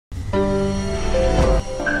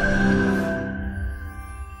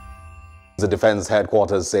The defense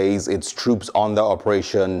headquarters says its troops under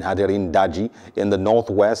Operation Hadirin Daji in the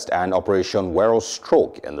northwest and Operation Wero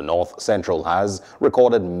Stroke in the north central has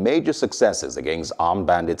recorded major successes against armed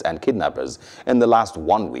bandits and kidnappers in the last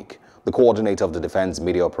 1 week. The coordinator of the Defense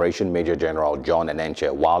Media Operation, Major General John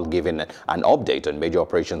Enenche, while giving an update on major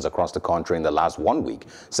operations across the country in the last 1 week,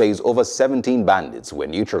 says over 17 bandits were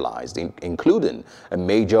neutralized, including a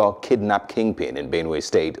major kidnap kingpin in Benue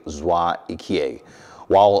State, Zwa Ikie,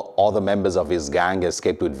 while other members of his gang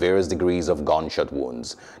escaped with various degrees of gunshot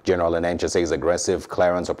wounds. General Enenche says aggressive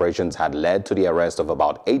clearance operations had led to the arrest of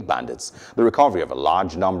about 8 bandits, the recovery of a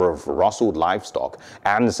large number of rustled livestock,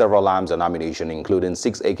 and several arms and ammunition, including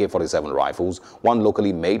 6 AK-47 rifles, 1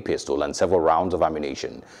 locally made pistol, and several rounds of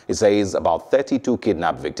ammunition. He says about 32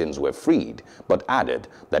 kidnapped victims were freed, but added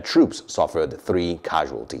that troops suffered 3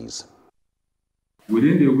 casualties.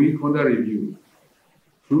 Within the week under review,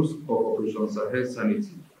 troops of Operation Sahel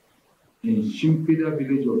Sanity in Shimpida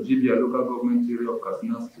village of Jibia local government area of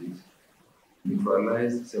Katsina State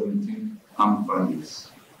neutralized 17 armed bandits.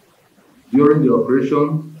 During the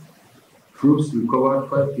operation, troops recovered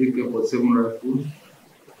 5 AK-47 rifles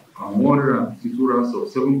and 152 rounds of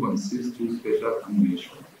 7.62 special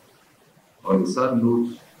ammunition. On a sad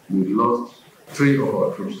note, we lost 3 of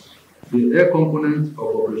our troops. The air component of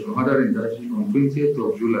Operation Hadirin Daji on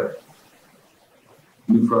 20th of July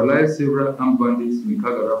neutralized several armed bandits in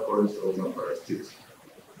Kagara forest of Zamfara State.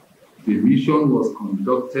 The mission was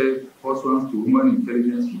conducted pursuant to human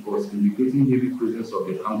intelligence reports indicating heavy presence of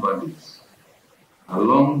the armed bandits,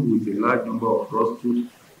 along with a large number of rustled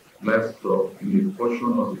livestock in a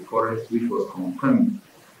portion of the forest, which was confirmed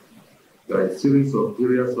by a series of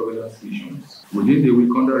area surveillance missions. Within the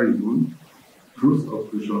week under review, troops of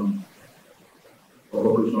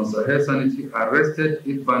Operation Sahel Sanity arrested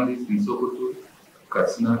 8 bandits in Sokoto,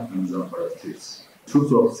 Katsina, and Zamfara states.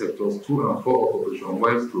 Troops of Sectors 2 and 4 of Operation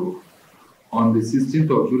Wero Stroke on the 16th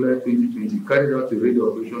of July 2020 carried out a raid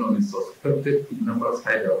operation on a suspected kidnappers'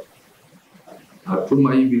 hideout at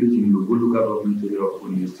Tomayi village in Logo local government area of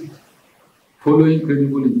N.East State. Following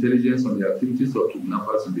credible intelligence on the activities of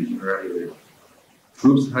kidnappers in the general area,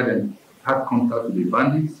 troops had contact with the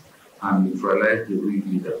bandits and neutralized the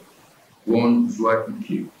ringleader, one Zwa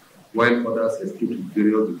Ikie, while others escaped with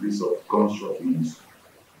various degrees of gunshot wounds.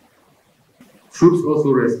 Troops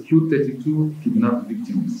also rescued 32 kidnapped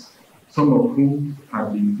victims, some of whom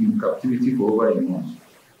had been in captivity for over a month.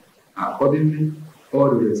 Accordingly,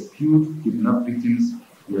 all the rescued kidnapped victims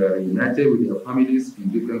were reunited with their families in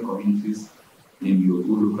different communities in the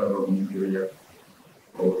local government area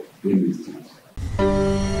of Benue State.